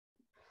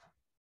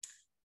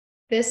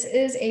This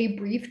is a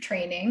brief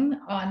training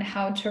on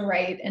how to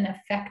write an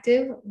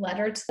effective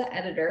letter to the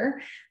editor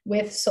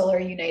with Solar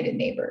United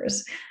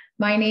Neighbors.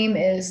 My name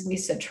is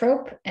Lisa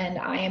Trope, and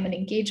I am an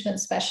engagement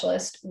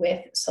specialist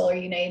with Solar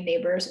United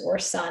Neighbors, or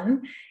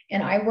SUN,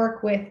 and I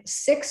work with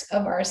 6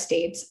 of our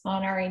states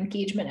on our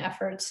engagement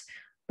efforts,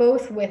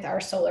 both with our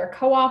solar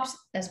co-ops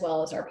as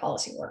well as our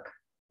policy work.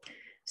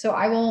 So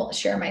I will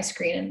share my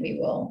screen and we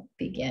will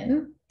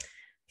begin.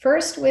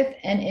 First, with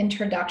an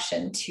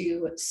introduction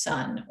to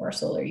SUN, or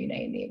Solar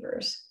United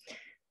Neighbors.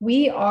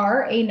 We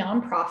are a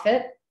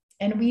nonprofit,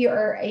 and we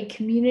are a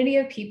community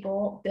of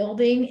people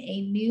building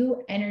a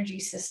new energy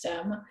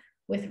system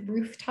with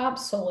rooftop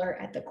solar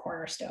at the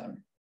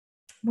cornerstone.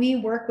 We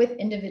work with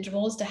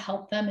individuals to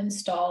help them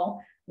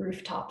install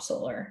rooftop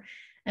solar,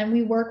 and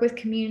we work with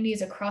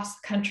communities across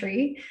the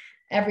country,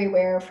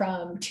 everywhere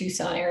from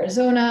Tucson,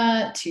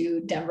 Arizona, to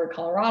Denver,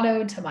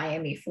 Colorado, to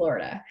Miami,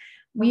 Florida.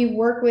 We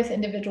work with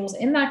individuals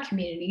in that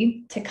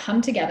community to come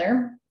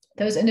together.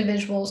 Those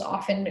individuals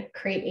often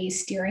create a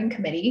steering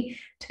committee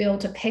to be able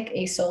to pick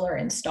a solar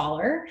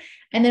installer.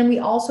 And then we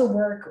also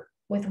work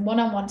with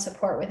one-on-one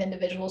support with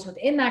individuals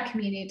within that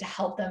community to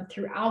help them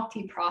throughout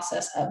the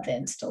process of the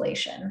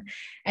installation.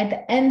 At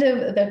the end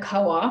of the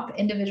co-op,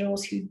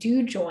 individuals who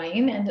do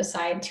join and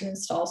decide to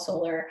install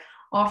solar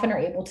often are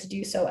able to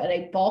do so at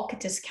a bulk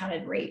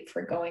discounted rate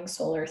for going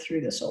solar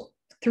through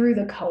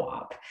the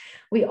co-op.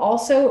 We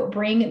also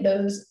bring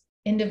those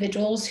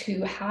individuals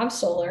who have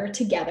solar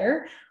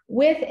together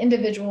with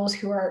individuals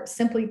who are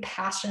simply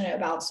passionate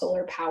about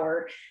solar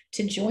power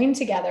to join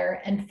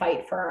together and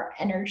fight for our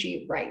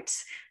energy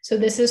rights. So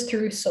this is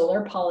through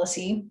solar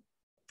policy,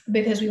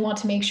 because we want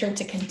to make sure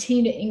to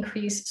continue to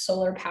increase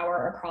solar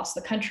power across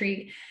the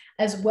country,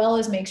 as well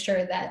as make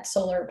sure that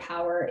solar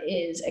power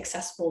is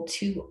accessible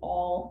to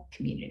all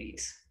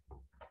communities.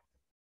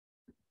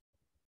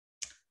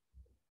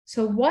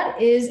 So what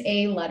is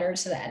a letter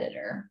to the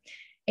editor?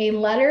 A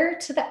letter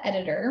to the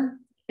editor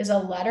is a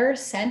letter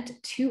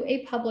sent to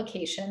a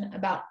publication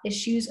about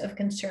issues of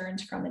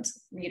concerns from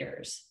its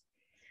readers.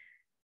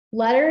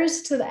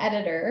 Letters to the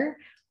editor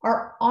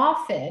are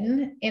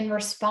often in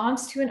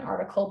response to an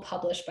article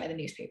published by the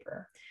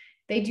newspaper.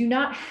 They do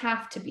not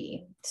have to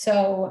be.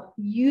 So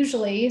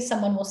usually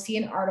someone will see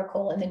an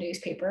article in the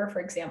newspaper,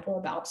 for example,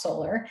 about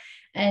solar,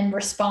 and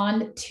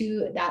respond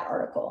to that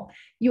article.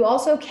 You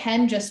also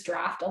can just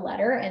draft a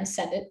letter and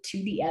send it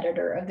to the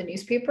editor of the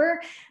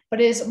newspaper,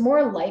 but it is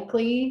more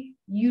likely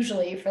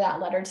usually for that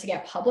letter to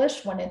get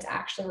published when it's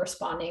actually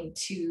responding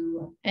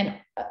to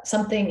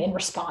something in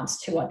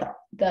response to what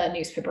the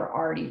newspaper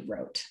already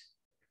wrote.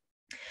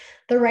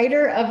 The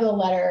writer of the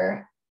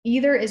letter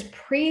either is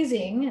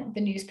praising the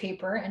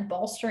newspaper and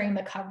bolstering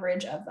the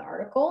coverage of the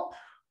article,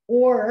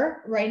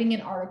 or writing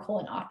an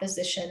article in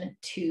opposition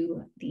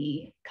to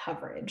the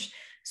coverage.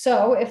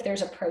 So if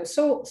there's a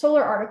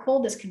pro-solar article,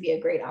 this can be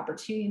a great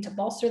opportunity to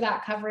bolster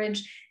that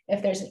coverage.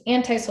 If there's an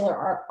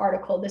anti-solar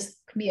article, this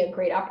can be a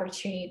great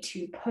opportunity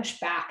to push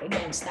back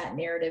against that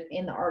narrative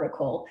in the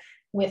article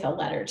with a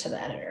letter to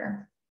the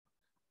editor.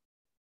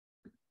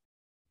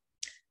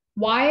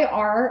 Why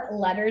are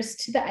letters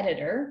to the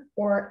editor,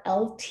 or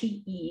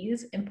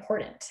LTEs,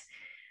 important?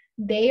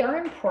 They are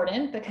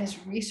important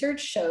because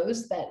research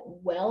shows that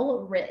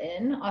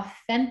well-written,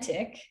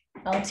 authentic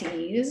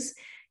LTEs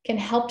can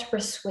help to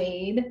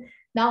persuade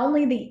not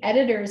only the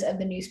editors of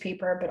the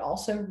newspaper, but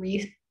also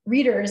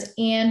readers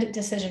and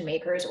decision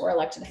makers or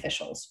elected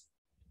officials.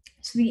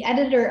 So the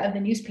editor of the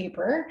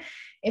newspaper,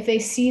 if they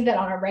see that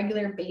on a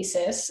regular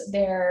basis,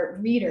 their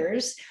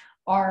readers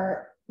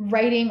are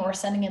writing or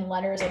sending in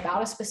letters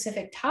about a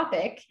specific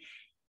topic,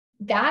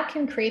 that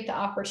can create the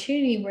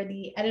opportunity where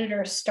the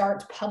editor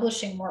starts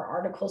publishing more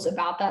articles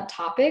about that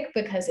topic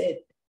because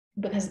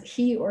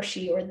he or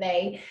she or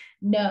they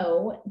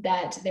know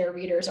that their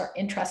readers are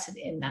interested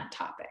in that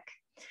topic.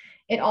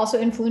 It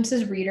also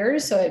influences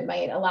readers, so it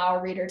might allow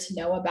a reader to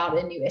know about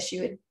a new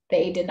issue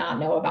they did not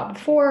know about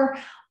before,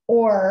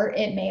 or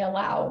it may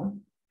allow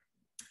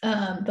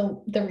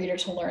the reader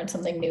to learn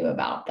something new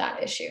about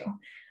that issue.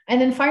 And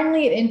then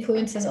finally, it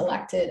influences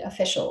elected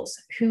officials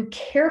who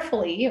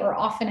carefully, or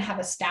often have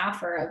a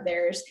staffer of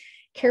theirs,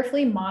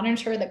 carefully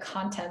monitor the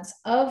contents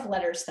of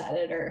letters to the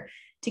editor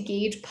to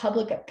gauge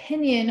public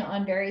opinion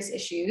on various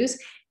issues.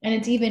 And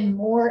it's even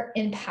more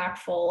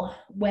impactful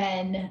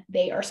when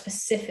they are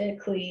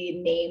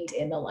specifically named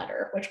in the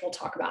letter, which we'll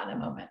talk about in a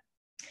moment.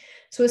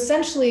 So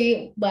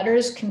essentially,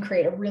 letters can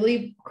create a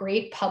really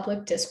great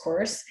public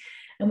discourse,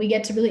 and we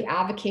get to really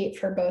advocate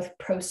for both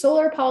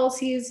pro-solar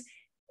policies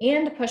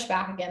and push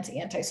back against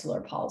anti-solar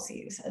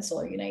policies at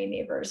Solar United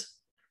Neighbors.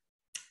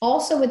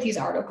 Also with these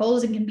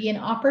articles, it can be an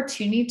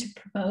opportunity to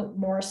promote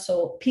more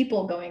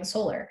people going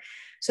solar.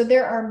 So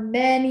there are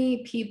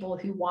many people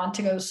who want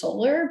to go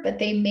solar, but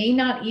they may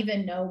not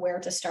even know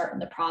where to start in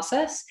the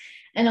process.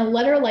 And a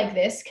letter like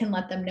this can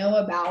let them know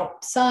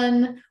about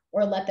SUN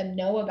or let them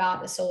know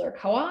about a solar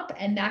co-op,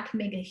 and that can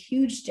make a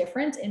huge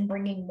difference in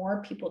bringing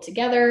more people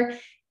together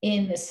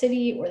in the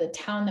city or the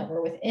town that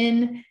we're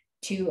within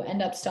to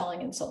end up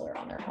installing in solar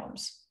on their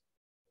homes.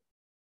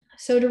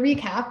 So to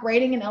recap,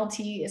 writing an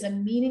LT is a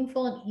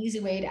meaningful and easy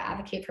way to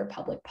advocate for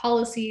public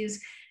policies,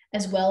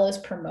 as well as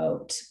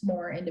promote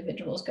more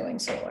individuals going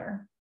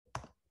solar.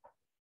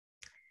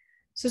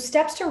 So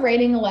steps to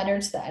writing a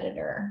letter to the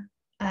editor.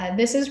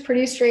 This is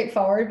pretty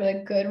straightforward, but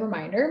a good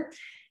reminder.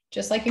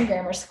 Just like in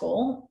grammar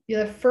school,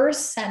 the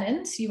first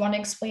sentence, you want to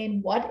explain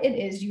what it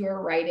is you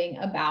are writing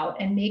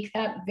about and make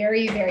that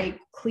very, very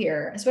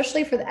clear,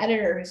 especially for the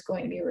editor who's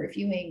going to be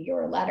reviewing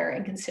your letter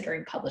and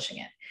considering publishing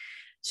it.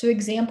 So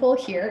example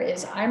here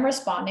is I'm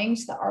responding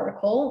to the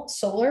article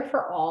Solar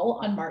for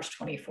All on March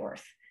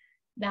 24th.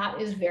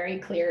 That is very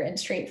clear and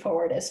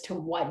straightforward as to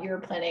what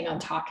you're planning on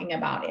talking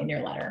about in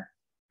your letter.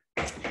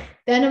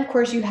 Then, of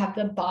course, you have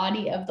the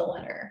body of the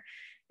letter.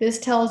 This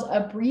tells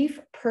a brief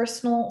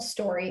personal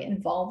story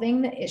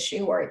involving the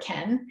issue, or it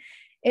can.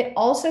 It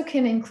also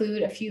can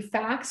include a few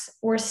facts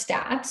or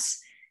stats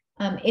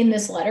in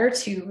this letter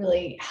to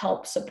really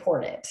help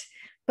support it.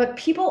 But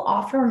people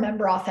often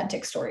remember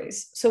authentic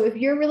stories. So if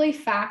you're really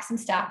facts and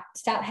stat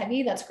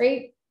heavy, that's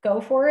great, go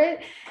for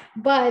it.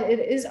 But it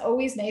is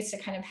always nice to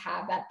kind of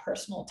have that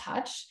personal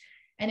touch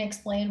and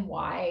explain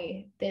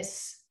why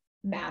this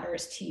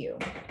matters to you.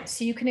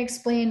 So you can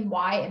explain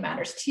why it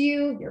matters to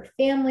you, your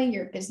family,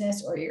 your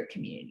business, or your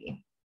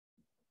community.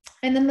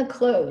 And then the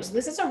close.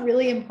 This is a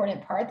really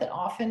important part that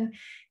often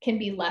can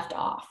be left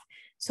off.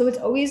 So it's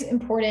always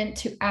important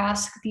to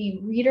ask the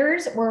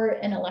readers or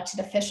an elected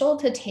official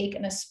to take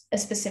a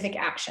specific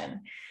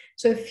action.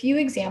 So a few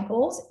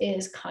examples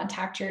is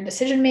contact your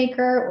decision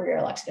maker or your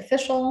elected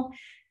official,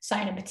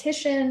 sign a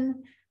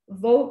petition,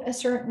 vote a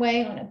certain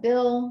way on a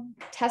bill,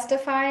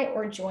 testify,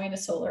 or join a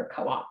solar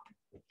co-op.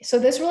 So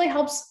this really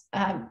helps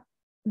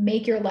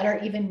make your letter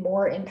even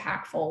more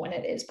impactful when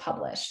it is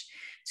published.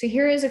 So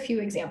here is a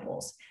few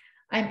examples.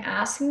 I'm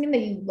asking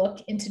that you look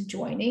into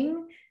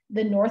joining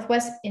the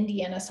Northwest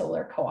Indiana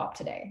Solar Co-op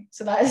today.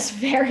 So that is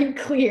very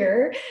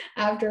clear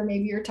after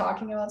maybe you're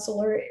talking about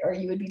solar, or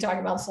you would be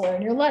talking about solar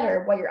in your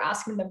letter, what you're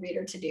asking the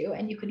reader to do.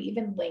 And you could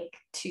even link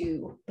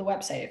to the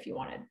website if you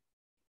wanted.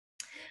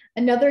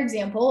 Another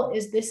example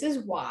is this is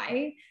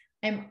why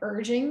I'm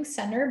urging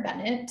Senator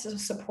Bennett to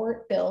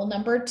support Bill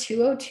number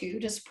 202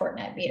 to support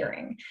net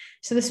metering.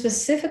 So this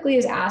specifically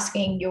is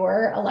asking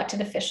your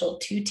elected official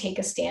to take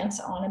a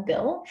stance on a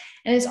bill,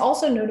 and it's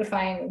also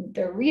notifying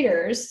the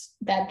readers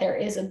that there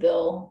is a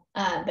bill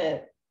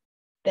that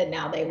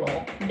now they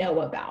will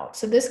know about.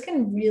 So this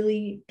can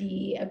really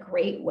be a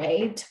great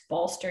way to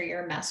bolster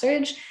your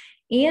message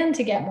and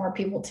to get more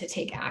people to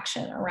take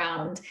action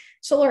around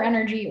solar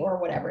energy or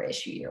whatever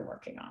issue you're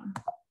working on.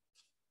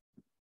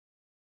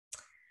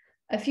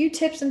 A few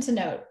tips and to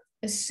note: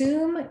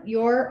 assume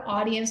your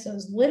audience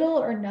knows little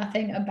or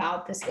nothing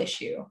about this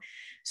issue.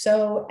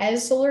 So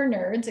as solar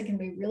nerds, it can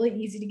be really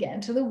easy to get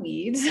into the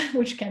weeds,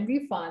 which can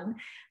be fun.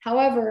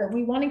 However,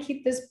 we want to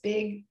keep this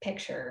big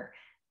picture.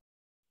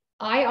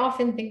 I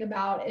often think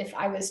about if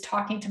I was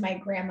talking to my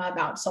grandma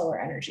about solar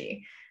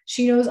energy.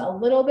 She knows a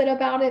little bit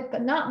about it,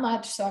 but not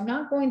much. So I'm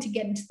not going to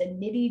get into the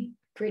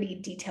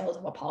nitty-gritty details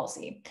of a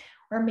policy.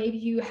 Or maybe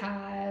you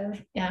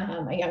have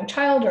a young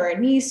child or a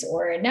niece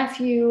or a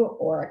nephew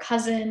or a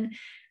cousin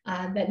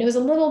that knows a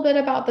little bit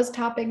about this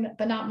topic,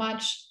 but not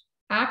much.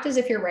 Act as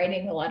if you're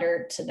writing a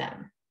letter to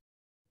them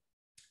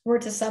or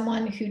to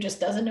someone who just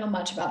doesn't know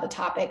much about the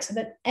topic, so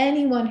that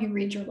anyone who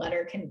reads your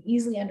letter can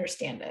easily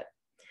understand it.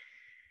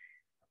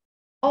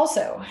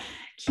 Also,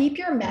 keep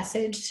your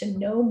message to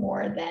no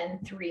more than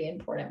 3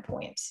 important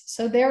points.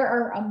 So there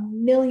are a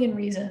million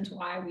reasons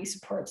why we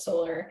support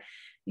solar.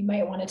 You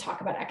might want to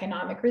talk about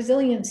economic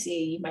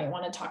resiliency. You might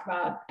want to talk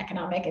about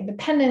economic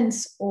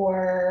independence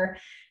or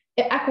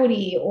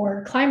equity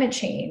or climate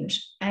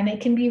change. And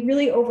it can be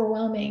really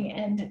overwhelming.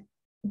 And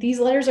these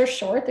letters are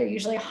short. They're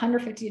usually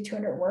 150 to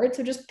 200 words.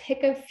 So just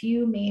pick a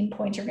few main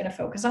points you're going to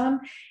focus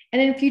on.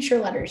 And in future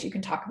letters, you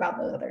can talk about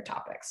those other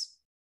topics.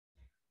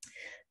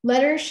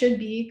 Letters should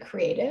be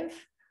creative,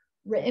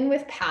 written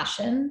with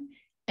passion,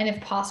 and if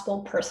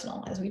possible,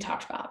 personal, as we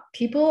talked about.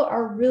 People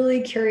are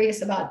really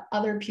curious about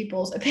other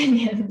people's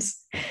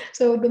opinions.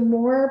 So the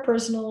more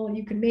personal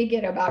you can make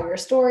it about your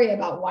story,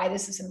 about why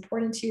this is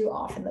important to you,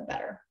 often the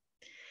better.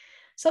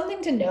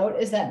 Something to note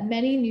is that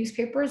many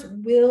newspapers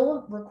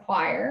will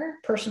require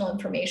personal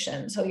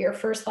information. So your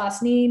first,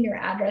 last name, your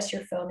address,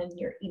 your phone, and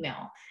your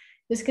email.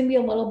 This can be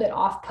a little bit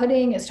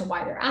off-putting as to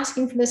why they're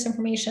asking for this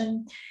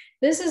information.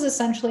 This is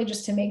essentially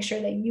just to make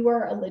sure that you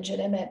are a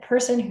legitimate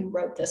person who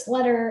wrote this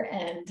letter,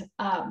 and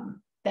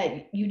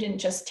that you didn't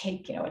just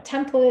take, a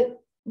template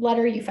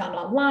letter you found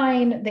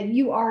online, that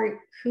you are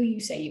who you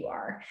say you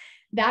are.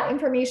 That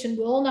information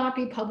will not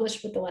be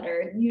published with the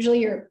letter. Usually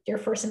your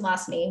first and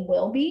last name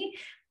will be,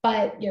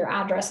 but your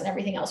address and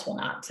everything else will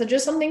not. So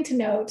just something to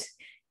note.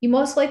 You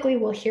most likely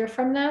will hear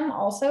from them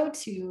also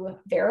to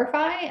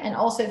verify, and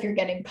also if you're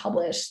getting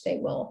published, they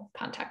will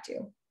contact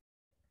you,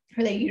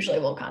 or they usually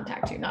will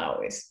contact you, not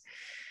always.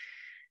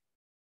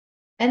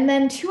 And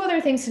then 2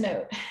 other things to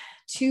note.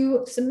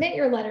 To submit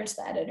your letter to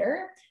the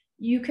editor,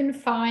 you can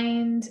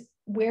find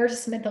where to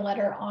submit the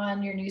letter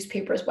on your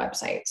newspaper's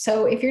website.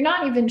 So if you're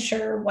not even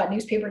sure what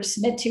newspaper to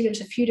submit to,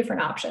 there's a few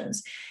different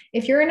options.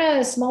 If you're in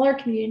a smaller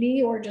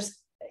community or just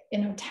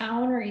in a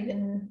town, or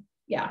even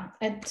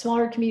a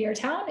smaller community or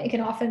town, it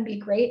can often be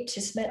great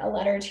to submit a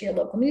letter to your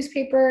local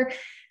newspaper,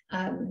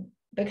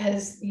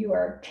 because you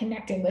are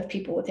connecting with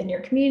people within your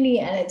community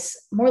and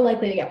it's more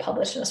likely to get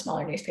published in a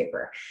smaller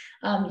newspaper.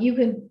 You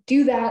can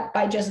do that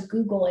by just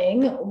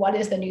Googling what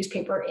is the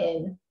newspaper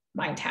in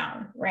my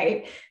town,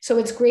 right? So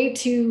it's great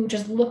to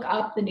just look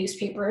up the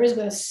newspapers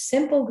with a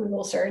simple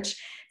Google search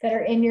that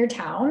are in your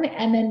town.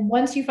 And then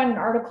once you find an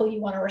article you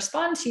want to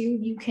respond to,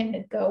 you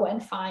can go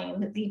and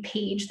find the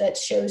page that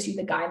shows you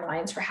the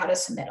guidelines for how to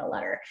submit a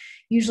letter.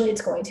 Usually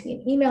it's going to be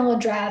an email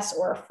address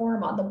or a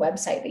form on the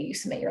website that you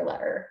submit your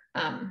letter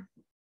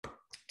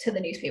to the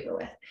newspaper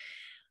with.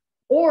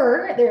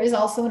 Or there is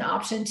also an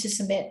option to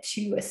submit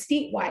to a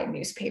statewide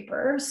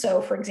newspaper.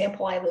 So for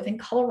example, I live in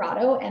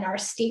Colorado and our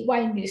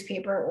statewide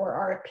newspaper, or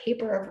our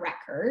paper of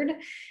record,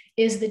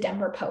 is the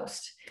Denver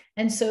Post.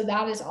 And so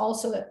that is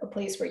also a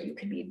place where you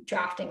could be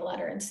drafting a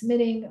letter and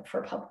submitting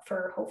for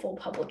hopeful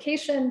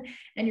publication,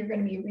 and you're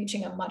going to be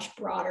reaching a much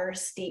broader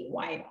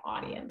statewide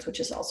audience, which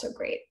is also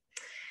great.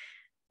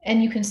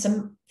 And you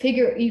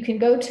can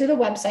go to the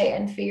website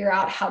and figure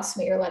out how to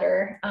submit your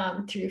letter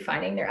through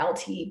finding their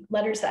LT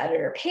letters to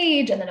editor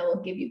page, and then it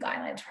will give you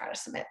guidelines for how to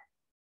submit.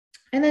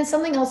 And then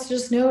something else to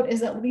just note is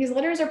that these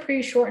letters are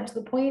pretty short and to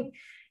the point.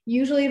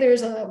 Usually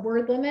there's a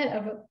word limit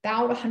of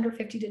about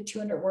 150 to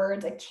 200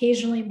 words,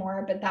 occasionally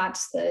more, but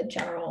that's the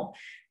general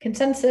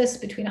consensus,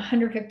 between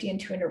 150 and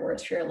 200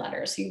 words for your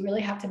letter. So you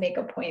really have to make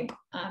a point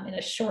in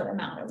a short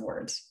amount of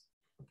words.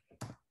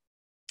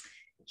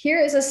 Here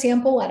is a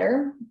sample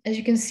letter. As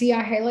you can see,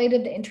 I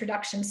highlighted the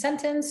introduction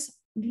sentence,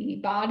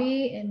 the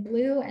body in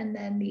blue, and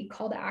then the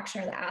call to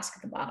action or the ask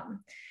at the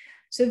bottom.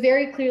 So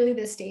very clearly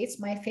this states,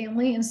 my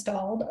family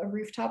installed a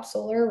rooftop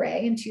solar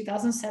array in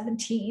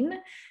 2017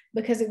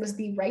 because it was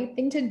the right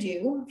thing to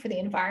do for the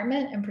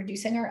environment, and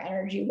producing our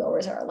energy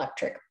lowers our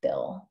electric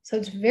bill. So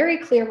it's very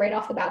clear right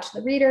off the bat to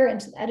the reader and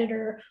to the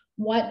editor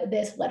what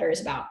this letter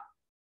is about.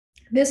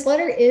 This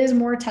letter is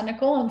more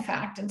technical, in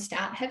fact, and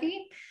stat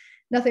heavy.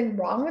 Nothing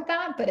wrong with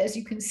that, but as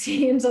you can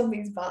see in some of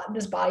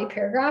this body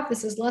paragraph,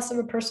 this is less of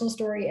a personal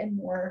story and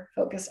more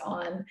focused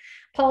on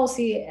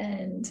policy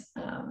and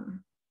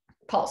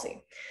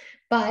policy.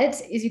 But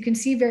as you can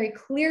see very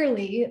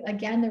clearly,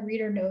 again, the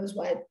reader knows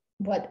what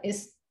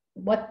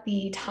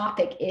the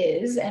topic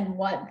is and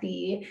what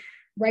the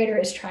writer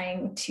is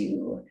trying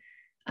to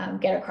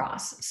get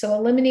across. So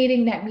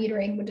eliminating net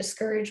metering would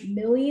discourage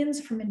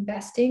millions from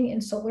investing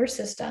in solar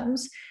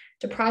systems,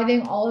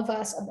 depriving all of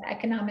us of the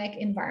economic,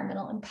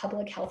 environmental, and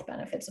public health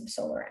benefits of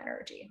solar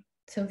energy.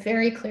 So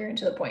very clear and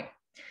to the point.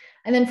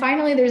 And then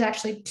finally, there's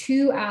actually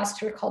two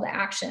asks or call to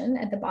action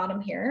at the bottom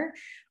here,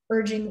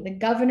 urging the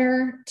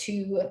governor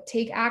to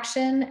take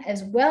action,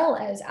 as well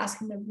as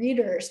asking the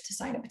readers to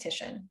sign a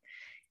petition.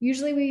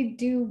 Usually we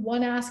do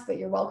one ask, but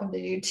you're welcome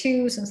to do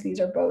two, since these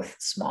are both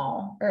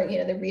small, or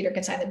the reader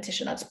can sign the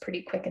petition. That's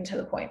pretty quick and to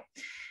the point.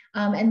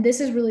 And this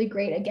is really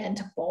great, again,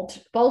 to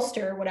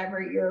bolster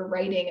whatever you're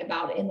writing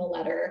about in the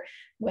letter,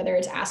 whether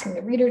it's asking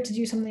the reader to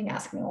do something,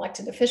 asking an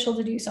elected official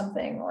to do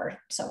something, or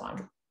so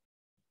on.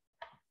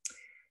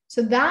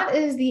 So that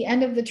is the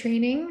end of the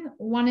training.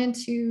 Wanted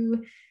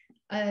to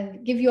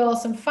give you all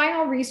some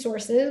final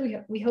resources.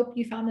 We hope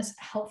you found this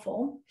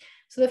helpful.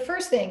 So the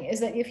first thing is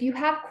that if you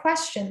have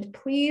questions,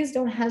 please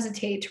don't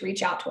hesitate to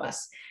reach out to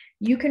us.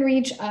 You can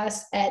reach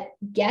us at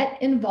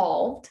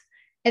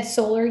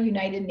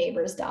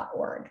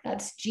getinvolved@solarunitedneighbors.org.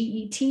 That's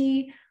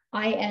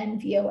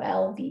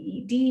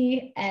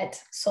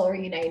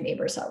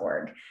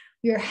getinvolved@solarunitedneighbors.org.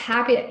 We are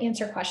happy to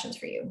answer questions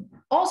for you.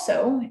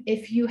 Also,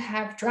 if you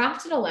have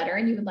drafted a letter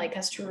and you would like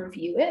us to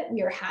review it,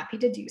 we are happy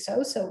to do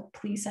so. So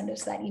please send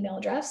us that email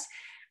address.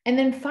 And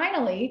then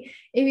finally,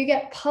 if you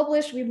get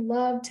published, we'd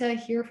love to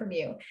hear from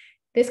you.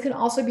 This can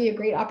also be a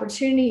great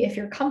opportunity if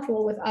you're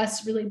comfortable with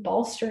us really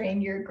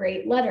bolstering your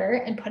great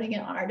letter and putting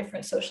it on our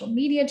different social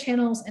media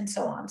channels and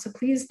so on. So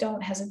please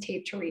don't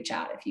hesitate to reach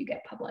out if you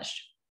get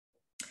published.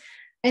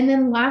 And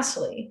then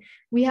lastly,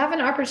 we have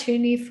an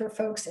opportunity for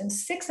folks in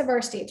 6 of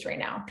our states right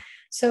now.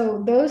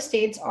 So those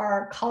states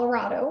are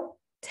Colorado,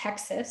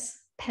 Texas,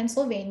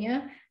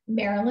 Pennsylvania,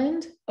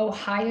 Maryland,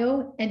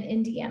 Ohio, and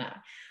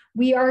Indiana.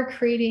 We are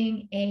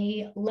creating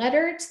a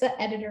letter to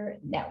the editor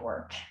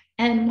network.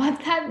 And what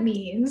that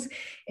means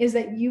is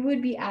that you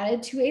would be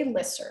added to a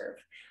listserv.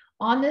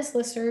 On this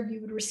listserv,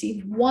 you would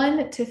receive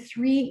 1 to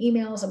 3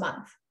 emails a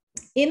month.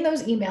 In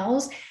those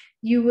emails,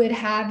 you would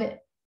have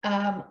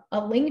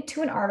a link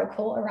to an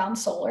article around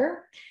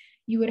solar.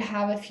 You would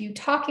have a few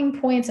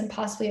talking points and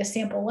possibly a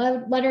sample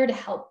letter to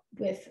help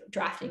with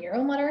drafting your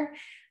own letter.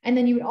 And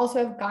then you would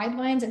also have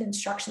guidelines and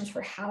instructions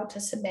for how to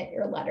submit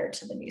your letter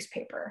to the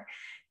newspaper.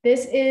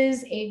 This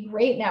is a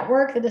great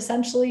network that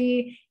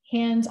essentially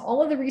hands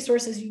all of the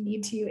resources you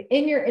need to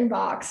in your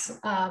inbox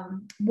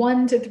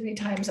 1 to 3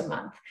 times a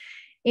month.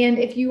 And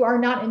if you are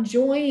not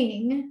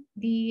enjoying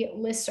the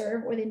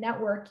listserv or the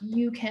network,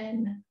 you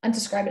can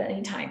unsubscribe at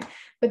any time.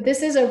 But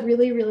this is a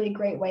really, really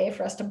great way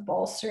for us to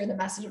bolster the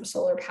message of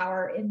solar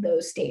power in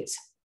those states.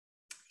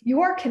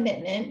 Your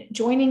commitment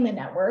joining the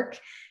network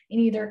in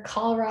either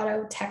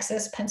Colorado,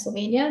 Texas,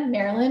 Pennsylvania,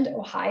 Maryland,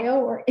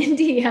 Ohio, or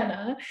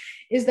Indiana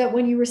is that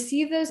when you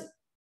receive those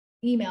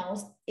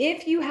emails,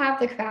 if you have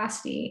the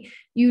capacity,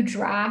 you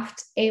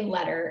draft a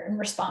letter in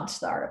response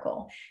to the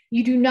article.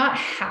 You do not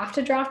have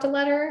to draft a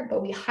letter,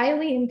 but we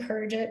highly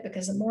encourage it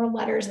because the more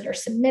letters that are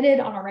submitted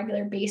on a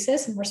regular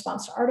basis in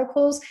response to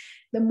articles,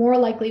 the more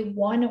likely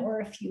one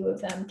or a few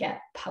of them get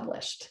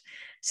published.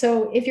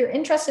 So if you're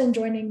interested in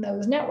joining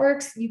those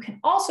networks, you can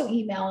also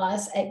email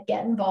us at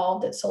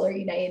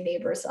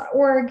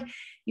getinvolved@solarunitedneighbors.org.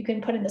 You can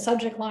put in the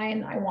subject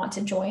line, I want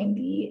to join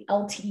the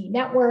LTE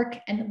network,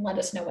 and let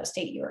us know what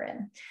state you're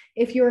in.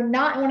 If you're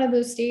not in one of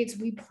those states,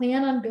 we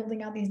plan on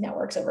building out these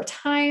networks over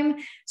time.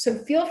 So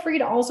feel free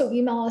to also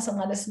email us and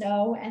let us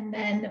know. And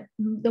then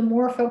the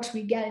more folks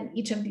we get in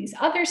each of these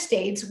other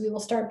states, we will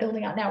start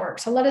building out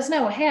networks. So let us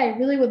know, hey, I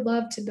really would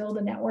love to build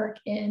a network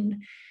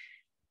in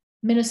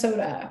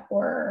Minnesota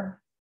or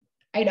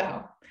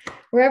Idaho,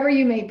 wherever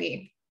you may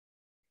be.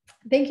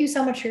 Thank you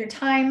so much for your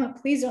time.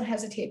 Please don't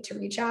hesitate to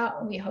reach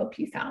out, and we hope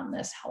you found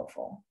this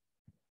helpful.